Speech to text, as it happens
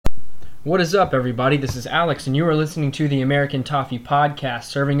What is up, everybody? This is Alex, and you are listening to the American Toffee Podcast,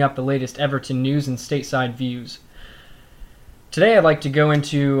 serving up the latest Everton news and stateside views. Today, I'd like to go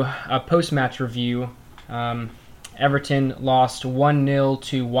into a post-match review. Everton lost 1-0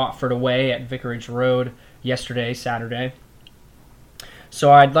 to Watford away at Vicarage Road yesterday, Saturday.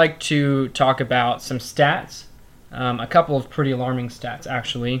 So I'd like to talk about some stats, a couple of pretty alarming stats,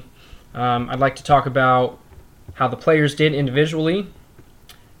 actually. I'd like to talk about how the players did individually,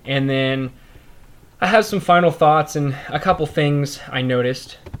 and then I have some final thoughts and a couple things I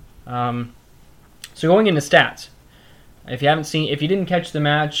noticed. So going into stats, if you didn't catch the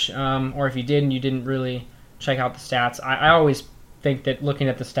match, or if you did and you didn't really check out the stats, I always think that looking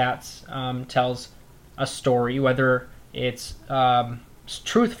at the stats tells a story. Whether it's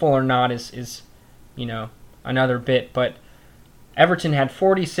truthful or not is another bit. But Everton had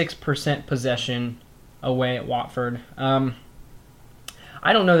 46% possession away at Watford.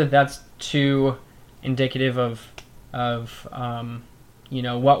 I don't know that that's too indicative of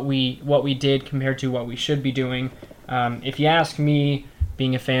what we did compared to what we should be doing. If you ask me,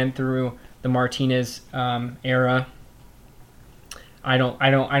 being a fan through the Martinez era, I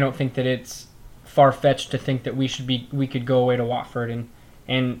don't think that it's far-fetched to think that we could go away to Watford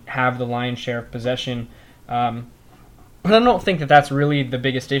and have the lion's share of possession. But I don't think that that's really the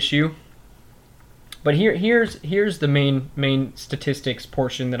biggest issue. But here's the main statistics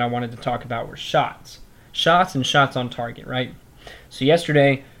portion that I wanted to talk about were shots and shots on target, right? So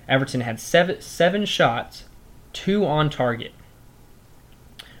yesterday, Everton had seven shots, 2 on target.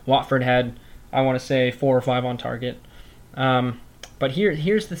 Watford had, I want to say, 4 or 5 on target. But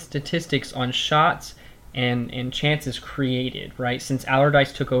here's the statistics on shots and chances created, right? Since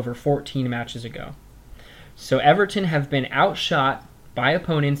Allardyce took over 14 matches ago. So Everton have been outshot by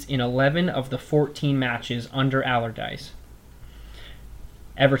opponents in 11 of the 14 matches under Allardyce.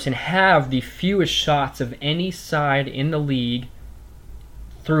 Everton have the fewest shots of any side in the league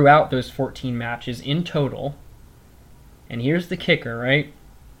throughout those 14 matches in total. And here's the kicker, right?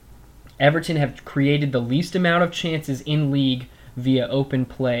 Everton have created the least amount of chances in league via open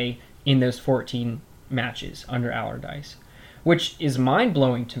play in those 14 matches under Allardyce, which is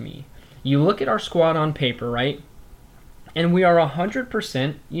mind-blowing to me. You look at our squad on paper, right? And we are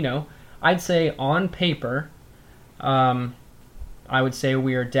 100%, I'd say on paper, I would say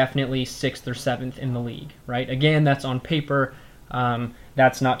we are definitely 6th or 7th in the league, right? Again, that's on paper.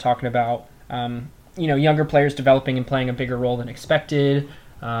 That's not talking about, younger players developing and playing a bigger role than expected,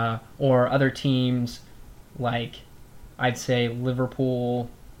 or other teams like, I'd say, Liverpool,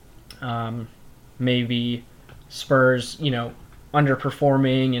 maybe Spurs,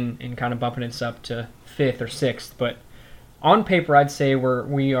 underperforming and kind of bumping us up to 5th or 6th, but on paper, I'd say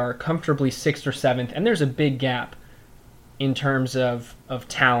we are comfortably 6th or 7th, and there's a big gap in terms of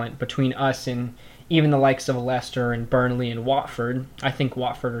talent between us and even the likes of Leicester and Burnley and Watford. I think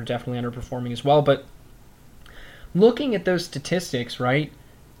Watford are definitely underperforming as well, but looking at those statistics, right,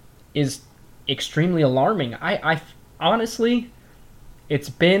 is extremely alarming. I honestly, it's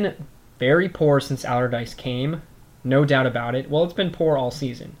been very poor since Allardyce came, no doubt about it. Well, it's been poor all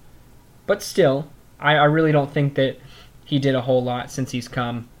season, but still, I really don't think that he did a whole lot since he's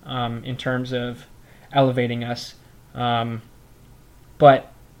come in terms of elevating us.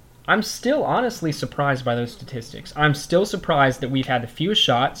 But I'm still honestly surprised by those statistics. I'm still surprised that we've had the fewest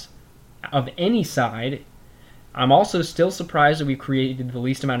shots of any side. I'm also still surprised that we've created the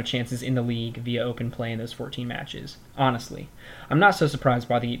least amount of chances in the league via open play in those 14 matches, honestly. I'm not so surprised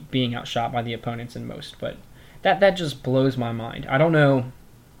by being outshot by the opponents in most, but that just blows my mind. I don't know.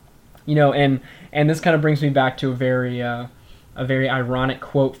 And this kind of brings me back to a very ironic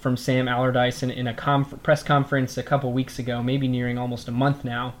quote from Sam Allardyce in a press conference a couple weeks ago, maybe nearing almost a month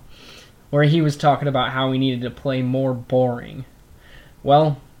now, where he was talking about how we needed to play more boring.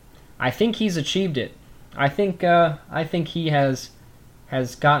 Well, I think he's achieved it. I think he has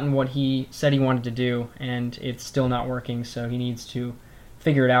gotten what he said he wanted to do, and it's still not working. So he needs to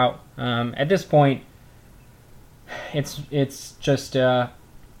figure it out. At this point, it's just as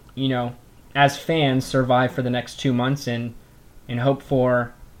fans, survive for the next 2 months and hope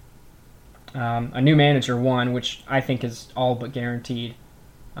for a new manager, 1, which I think is all but guaranteed,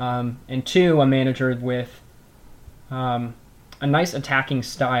 and 2, a manager with a nice attacking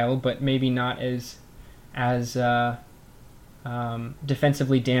style, but maybe not as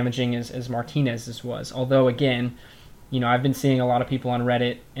defensively damaging as Martinez's was. Although, again, I've been seeing a lot of people on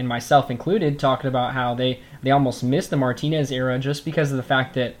Reddit, and myself included, talking about how they almost missed the Martinez era just because of the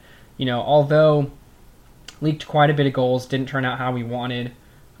fact that, although leaked quite a bit of goals, didn't turn out how we wanted,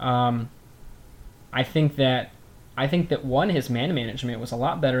 I think that his man management was a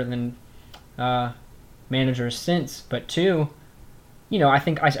lot better than managers since. But two, I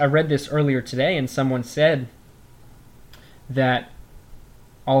think I read this earlier today, and someone said that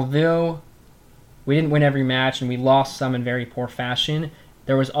although we didn't win every match and we lost some in very poor fashion,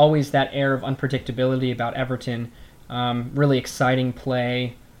 there was always that air of unpredictability about Everton. Really exciting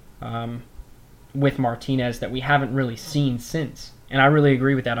play with Martinez that we haven't really seen since. And I really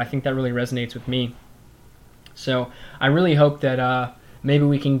agree with that. I think that really resonates with me. So I really hope that maybe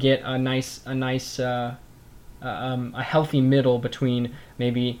we can get a healthy middle between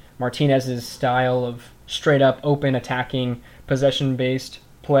maybe Martinez's style of straight up open attacking possession based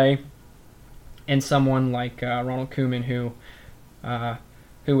play and someone like Ronald Koeman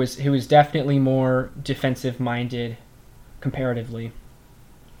who was definitely more defensive minded comparatively.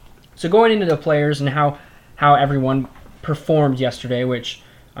 So going into the players and how everyone performed yesterday, which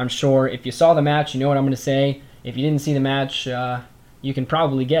I'm sure if you saw the match, you know what I'm going to say. If you didn't see the match, you can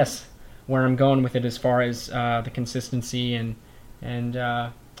probably guess where I'm going with it as far as the consistency and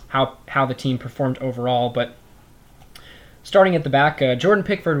how the team performed overall. But starting at the back, Jordan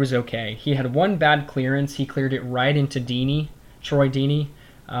Pickford was okay. He had one bad clearance. He cleared it right into Troy Deeney,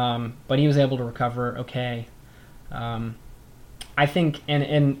 but he was able to recover okay. I think,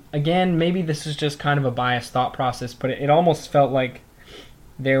 and again, maybe this is just kind of a biased thought process, but it almost felt like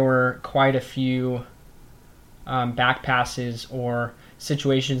there were quite a few back passes or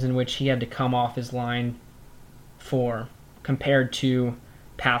situations in which he had to come off his line for compared to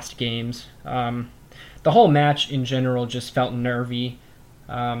past games. The whole match in general just felt nervy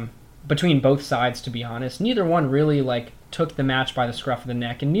between both sides, to be honest. Neither one really took the match by the scruff of the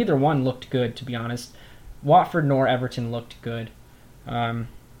neck, and neither one looked good, to be honest. Watford nor Everton looked good. But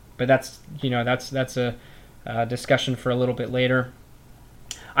that's a discussion for a little bit later.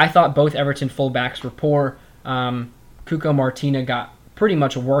 I thought both Everton fullbacks were poor. Cuco Martina got pretty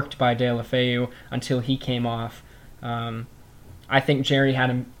much worked by Deulofeu until he came off. I think Jerry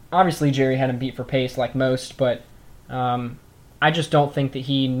had him beat for pace like most, but I just don't think that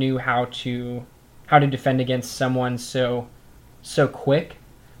he knew how to defend against someone so quick.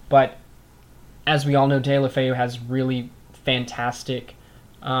 But as we all know, Deulofeu has really fantastic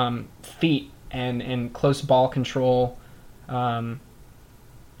feet and close ball control, and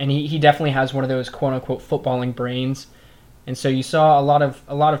he definitely has one of those quote unquote footballing brains. And so you saw a lot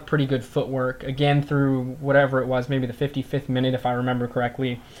of pretty good footwork again through whatever it was, maybe the 55th minute if I remember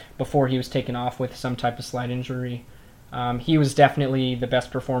correctly, before he was taken off with some type of slight injury. He was definitely the best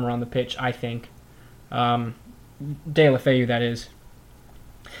performer on the pitch, I think. Deulofeu, that is.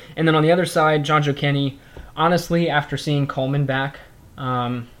 And then on the other side, Jonjoe Kenny, honestly, after seeing Coleman back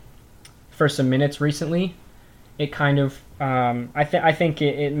for some minutes recently, it kind of I think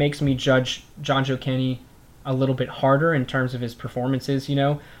it makes me judge Jonjoe Kenny a little bit harder in terms of his performances.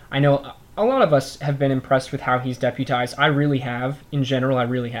 I know a lot of us have been impressed with how he's deputized. I really have. In general, I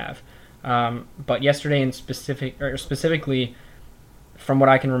really have. But yesterday specifically, from what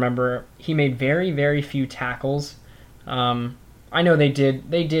I can remember, he made very, very few tackles. I know they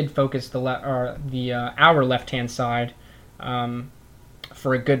did focus our left-hand side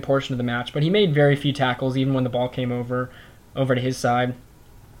for a good portion of the match, but he made very few tackles even when the ball came over to his side.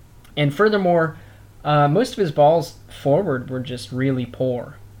 And furthermore, most of his balls forward were just really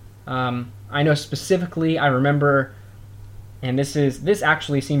poor. I know specifically, I remember, and this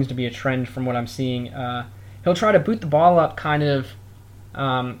actually seems to be a trend from what I'm seeing. He'll try to boot the ball up kind of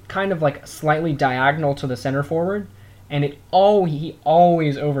like slightly diagonal to the center forward, and he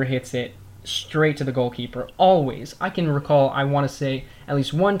always overhits it straight to the goalkeeper. Always. I can recall, I want to say, at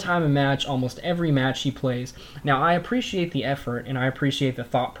least one time a match, almost every match he plays. Now, I appreciate the effort, and I appreciate the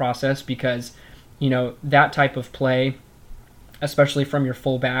thought process, because, that type of play, especially from your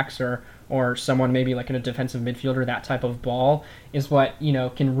fullbacks or someone maybe like in a defensive midfielder, that type of ball is what,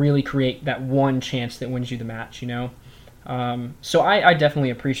 can really create that one chance that wins you the match, So I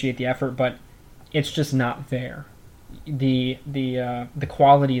definitely appreciate the effort, but it's just not there. The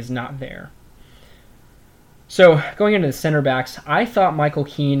quality is not there. So going into the center backs, I thought Michael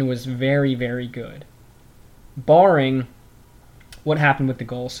Keane was very, very good, barring what happened with the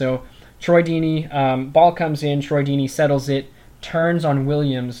goal. So Troy Deeney, ball comes in, Troy Deeney settles it, turns on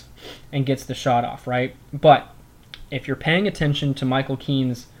Williams, and gets the shot off, right? But if you're paying attention to Michael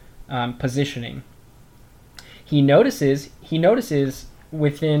Keane's positioning, he notices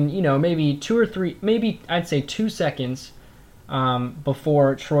within, maybe 2 or 3, maybe I'd say 2 seconds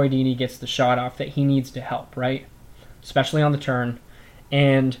before Troy Deeney gets the shot off that he needs to help, right? Especially on the turn.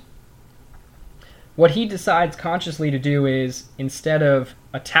 And what he decides consciously to do is, instead of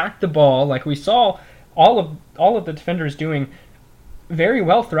attack the ball like we saw all of the defenders doing, very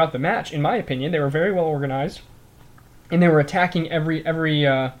well throughout the match, in my opinion. They were very well organized, and they were attacking every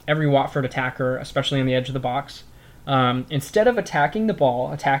Watford attacker, especially on the edge of the box. Instead of attacking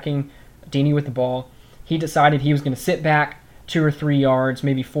Deeney with the ball, he decided he was going to sit back 2 or 3 yards,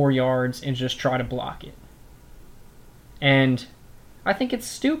 maybe 4 yards, and just try to block it. And I think it's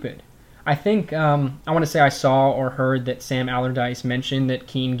stupid. I think I want to say I saw or heard that Sam Allardyce mentioned that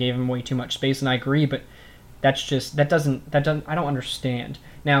Keane gave him way too much space, and I agree, but I don't understand.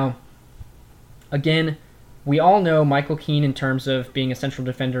 Now, again, we all know Michael Keane, in terms of being a central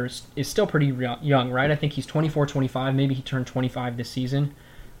defender, is still pretty young, right? I think he's 24, 25. Maybe he turned 25 this season.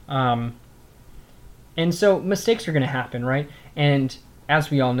 And so mistakes are going to happen, right? And as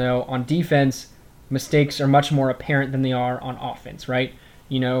we all know, on defense, mistakes are much more apparent than they are on offense, right?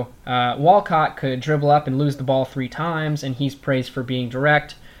 Walcott could dribble up and lose the ball 3 times, and he's praised for being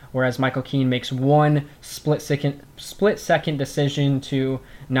direct, whereas Michael Keane makes one split-second decision to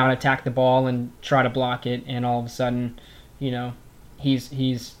not attack the ball and try to block it, and all of a sudden, we are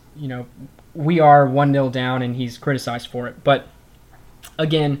 1-0 down, and he's criticized for it. But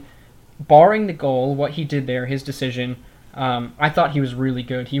again, barring the goal, what he did there, his decision, I thought he was really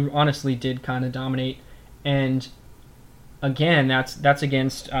good. He honestly did kind of dominate, and again, that's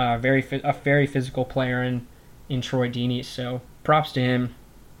against a very physical player in Troy Deeney, so props to him.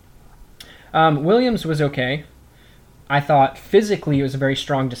 Williams was okay. I thought physically it was a very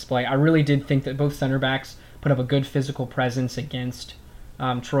strong display. I really did think that both center backs put up a good physical presence against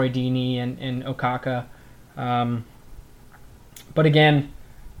Troy Deeney and Okaka. But again,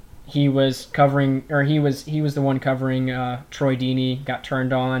 he was the one covering Troy Deeney, got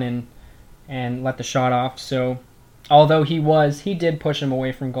turned on and let the shot off. So although he did push him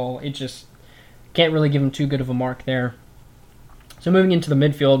away from goal, it just can't really give him too good of a mark there. So moving into the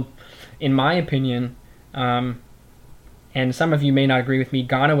midfield, in my opinion, and some of you may not agree with me,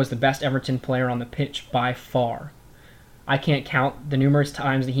 Ghana was the best Everton player on the pitch by far. I can't count the numerous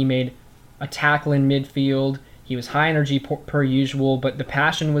times that he made a tackle in midfield. He was high energy per usual, but the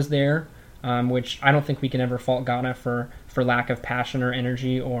passion was there, which I don't think we can ever fault Ghana for lack of passion or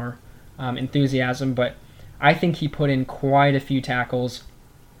energy or enthusiasm, but I think he put in quite a few tackles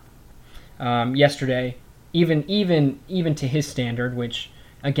yesterday, even to his standard, which,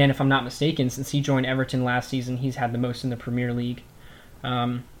 again, if I'm not mistaken, since he joined Everton last season, he's had the most in the Premier League.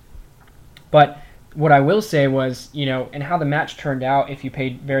 But what I will say was, and how the match turned out, if you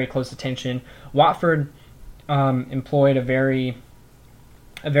paid very close attention, Watford employed a very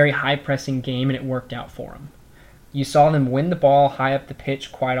high-pressing game, and it worked out for them. You saw them win the ball high up the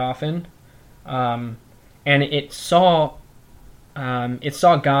pitch quite often, and it saw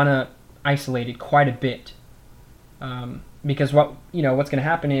Ghana isolated quite a bit. Because what's going to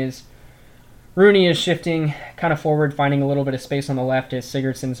happen is Rooney is shifting kind of forward, finding a little bit of space on the left as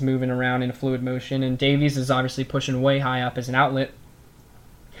Sigurdsson's moving around in a fluid motion, and Davies is obviously pushing way high up as an outlet.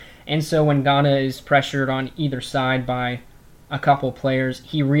 And so when Ghana is pressured on either side by a couple players,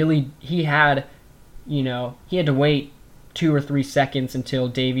 he had to wait 2 or 3 seconds until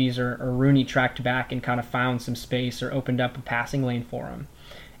Davies or Rooney tracked back and kind of found some space or opened up a passing lane for him.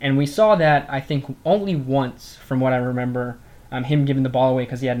 And we saw that, I think, only once, from what I remember, him giving the ball away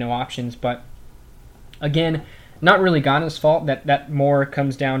because he had no options. But again, not really Ghana's fault. That more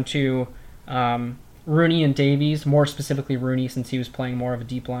comes down to Rooney and Davies, more specifically Rooney, since he was playing more of a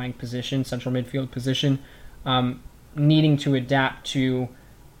deep-lying position, central midfield position, needing to adapt to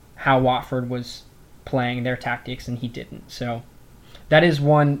how Watford was playing their tactics, and he didn't. So that is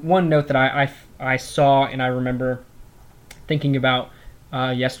one note that I saw and I remember thinking about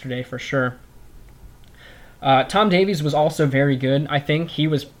yesterday for sure. Tom Davies was also very good. I think he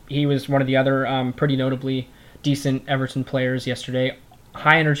was one of the other pretty notably decent Everton players yesterday.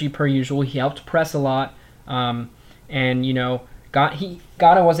 High energy per usual. He helped press a lot, and Ghana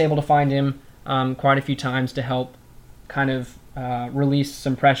was able to find him quite a few times to help kind of release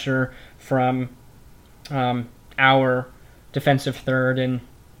some pressure from our defensive third, and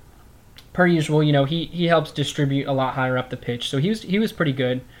per usual, he helps distribute a lot higher up the pitch, so he was pretty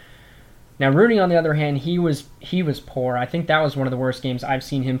good. Now Rooney, on the other hand, he was poor. I think that was one of the worst games I've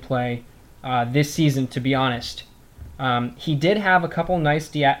seen him play this season, to be honest. He did have a couple nice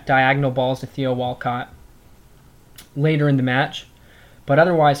diagonal balls to Theo Walcott later in the match, but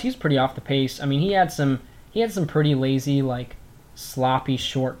otherwise he's pretty off the pace. I mean, he had some pretty lazy, like sloppy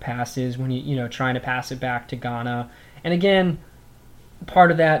short passes when he trying to pass it back to Ghana, and again,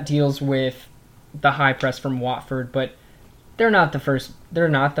 part of that deals with the high press from Watford, but they're not the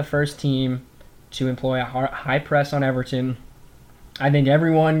first team to employ a high press on Everton. I think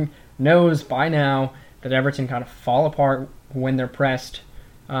everyone knows by now that Everton kind of fall apart when they're pressed.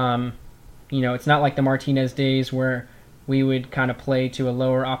 It's not like the Martinez days where we would kind of play to a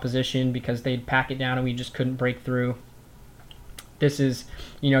lower opposition because they'd pack it down and we just couldn't break through. This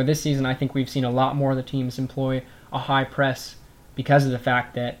season I think we've seen a lot more of the teams employ a high press because of the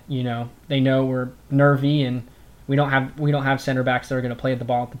fact that, they know we're nervy and we don't have center backs that are going to play the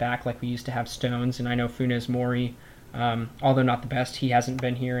ball at the back like we used to have Stones. And I know Funes Mori, although not the best, he hasn't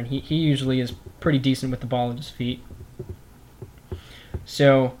been here, and he usually is pretty decent with the ball at his feet.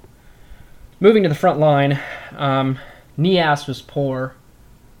 So, moving to the front line, Nias was poor.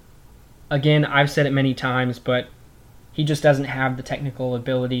 Again, I've said it many times, but he just doesn't have the technical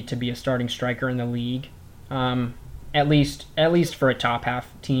ability to be a starting striker in the league. At least for a top half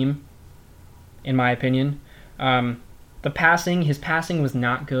team, in my opinion. His passing was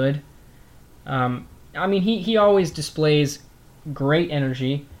not good. He always displays great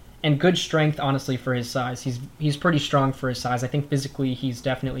energy and good strength, honestly, for his size. He's pretty strong for his size. I think physically he's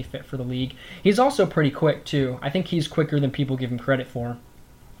definitely fit for the league. He's also pretty quick, too. I think he's quicker than people give him credit for.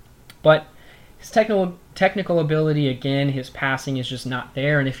 But his technical ability, again, his passing is just not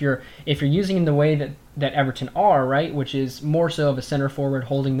there. And if you're using him the way that Everton are, right, which is more so of a center forward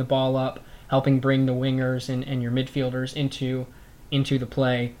holding the ball up, helping bring the wingers and your midfielders into the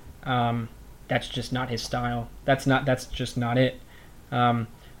play, that's just not his style. That's just not it.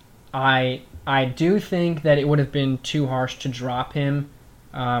 I do think that it would have been too harsh to drop him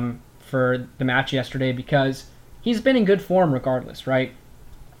for the match yesterday because he's been in good form regardless, right?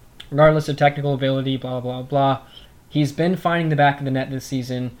 Regardless of technical ability, blah, blah, blah. He's been finding the back of the net this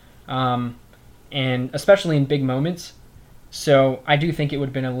season, and especially in big moments. So I do think it would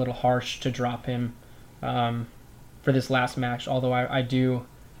have been a little harsh to drop him for this last match, although I do,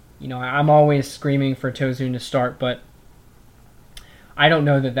 I'm always screaming for Tosun to start, but I don't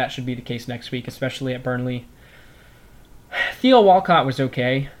know that should be the case next week, especially at Burnley. Theo Walcott was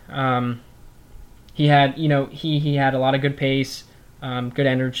okay. He had a lot of good pace. Good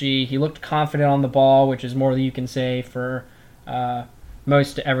energy. He looked confident on the ball, which is more than you can say for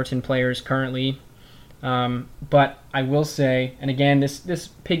most Everton players currently. But I will say, and again, this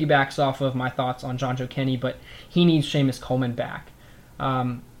piggybacks off of my thoughts on Jonjoe Kenny, but he needs Seamus Coleman back.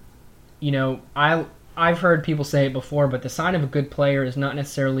 I've heard people say it before, but the sign of a good player is not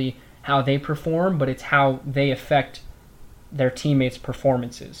necessarily how they perform, but it's how they affect their teammates'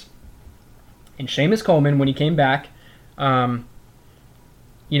 performances. And Seamus Coleman, when he came back,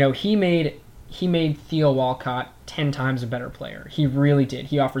 he made Theo Walcott 10 times a better player. He really did.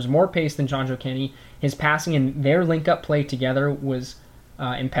 He offers more pace than Jonjoe Kenny. His passing and their link-up play together was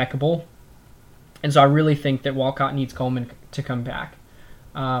impeccable. And so I really think that Walcott needs Coleman to come back.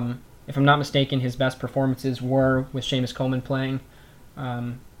 If I'm not mistaken, his best performances were with Seamus Coleman playing.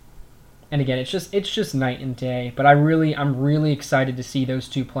 And again, it's just night and day. But I'm really excited to see those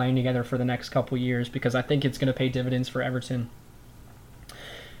two playing together for the next couple years because I think it's going to pay dividends for Everton.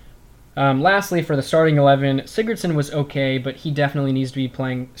 Lastly, for the starting 11, Sigurdsson was okay, but he definitely needs to be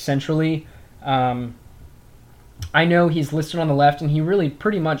playing centrally. I know he's listed on the left, and he really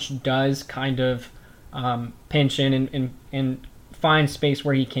pretty much does kind of pinch in and find space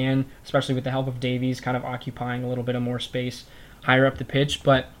where he can, especially with the help of Davies kind of occupying a little bit of more space higher up the pitch.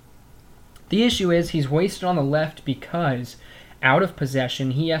 But the issue is he's wasted on the left because out of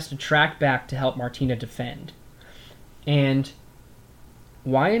possession, he has to track back to help Martina defend. And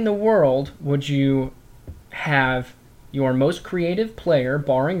why in the world would you have your most creative player,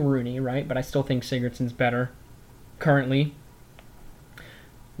 barring Rooney, right? But I still think Sigurdsson's better currently.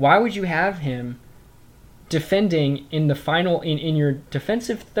 Why would you have him defending in the final, in your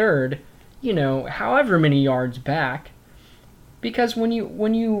defensive third, however many yards back? Because when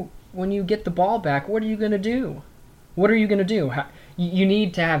you get the ball back, what are you going to do? You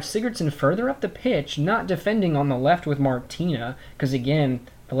need to have Sigurdsson further up the pitch, not defending on the left with Martina, because again,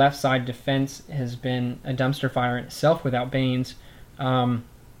 the left side defense has been a dumpster fire in itself without Baines.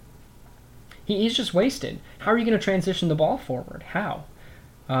 He's just wasted. How are you going to transition the ball forward? How?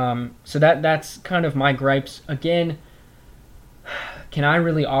 So that's kind of my gripes. Again, can I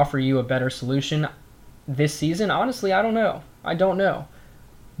really offer you a better solution this season? Honestly, I don't know.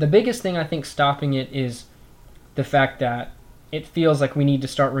 The biggest thing I think stopping it is the fact that it feels like we need to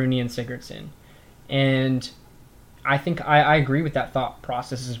start Rooney and Sigurdsson. And I think I agree with that thought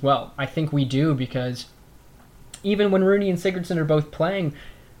process as well. I think we do because even when Rooney and Sigurdsson are both playing,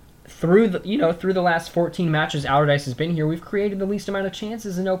 through the last 14 matches Allardyce has been here, we've created the least amount of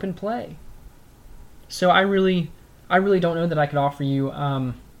chances in open play. So I really don't know that I could offer you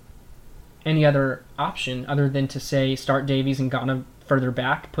any other option other than to say start Davies and Ghana further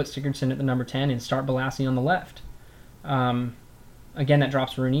back, put Sigurdsson at the number 10, and start Balassi on the left. Again, that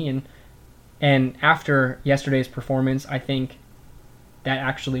drops Rooney, and after yesterday's performance, I think that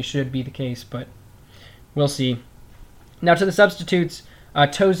actually should be the case, but we'll see. Now to the substitutes,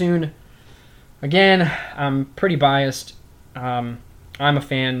 Tosun. Again, I'm pretty biased. I'm a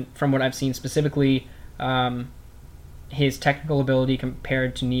fan from what I've seen, specifically his technical ability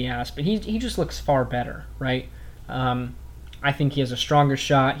compared to Nias, but he just looks far better, right? I think he has a stronger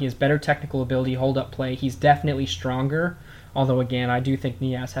shot. He has better technical ability, hold-up play. He's definitely stronger, although, again, I do think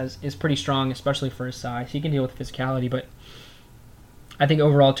Nias is pretty strong, especially for his size. He can deal with physicality, but I think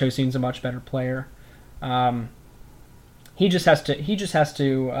overall Tosun's a much better player. He just has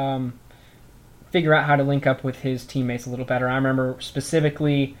to figure out how to link up with his teammates a little better. I remember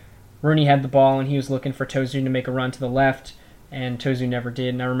specifically Rooney had the ball and he was looking for Tosun to make a run to the left, and Tosun never did.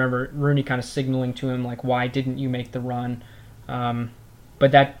 And I remember Rooney kind of signaling to him, like, why didn't you make the run?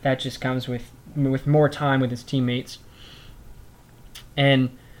 But that just comes with more time with his teammates.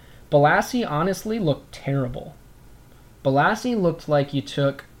 And Balassi honestly looked terrible. Balassi looked like you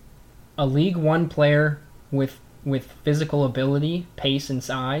took a League One player with physical ability, pace, and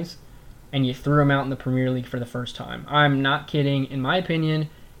size, and you threw him out in the Premier League for the first time. I'm not kidding. In my opinion,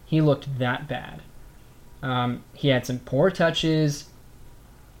 he looked that bad. He had some poor touches.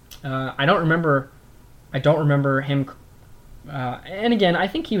 I don't remember him. And again, I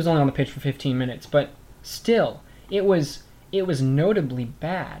think he was only on the pitch for 15 minutes, but still, it was notably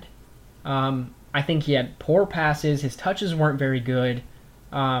bad. I think he had poor passes. His touches weren't very good.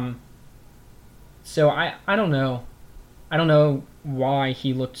 So I don't know. I don't know why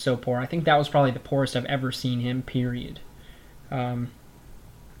he looked so poor. I think that was probably the poorest I've ever seen him, period. And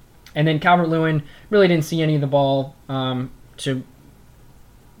then Calvert-Lewin, really didn't see any of the ball to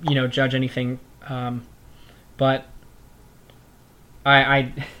judge anything. But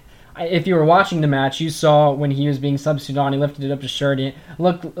I if you were watching the match, you saw when he was being substituted on, he lifted it up to shirt. It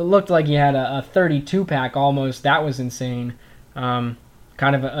looked like he had a 32-pack almost. That was insane.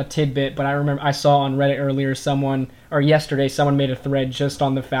 Kind of a tidbit, but I saw on Reddit yesterday someone made a thread just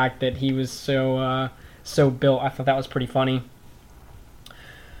on the fact that he was so built. I thought that was pretty funny.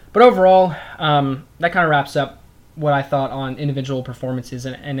 But overall, that kind of wraps up what I thought on individual performances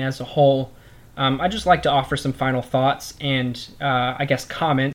and as a whole. I'd just like to offer some final thoughts and I guess comments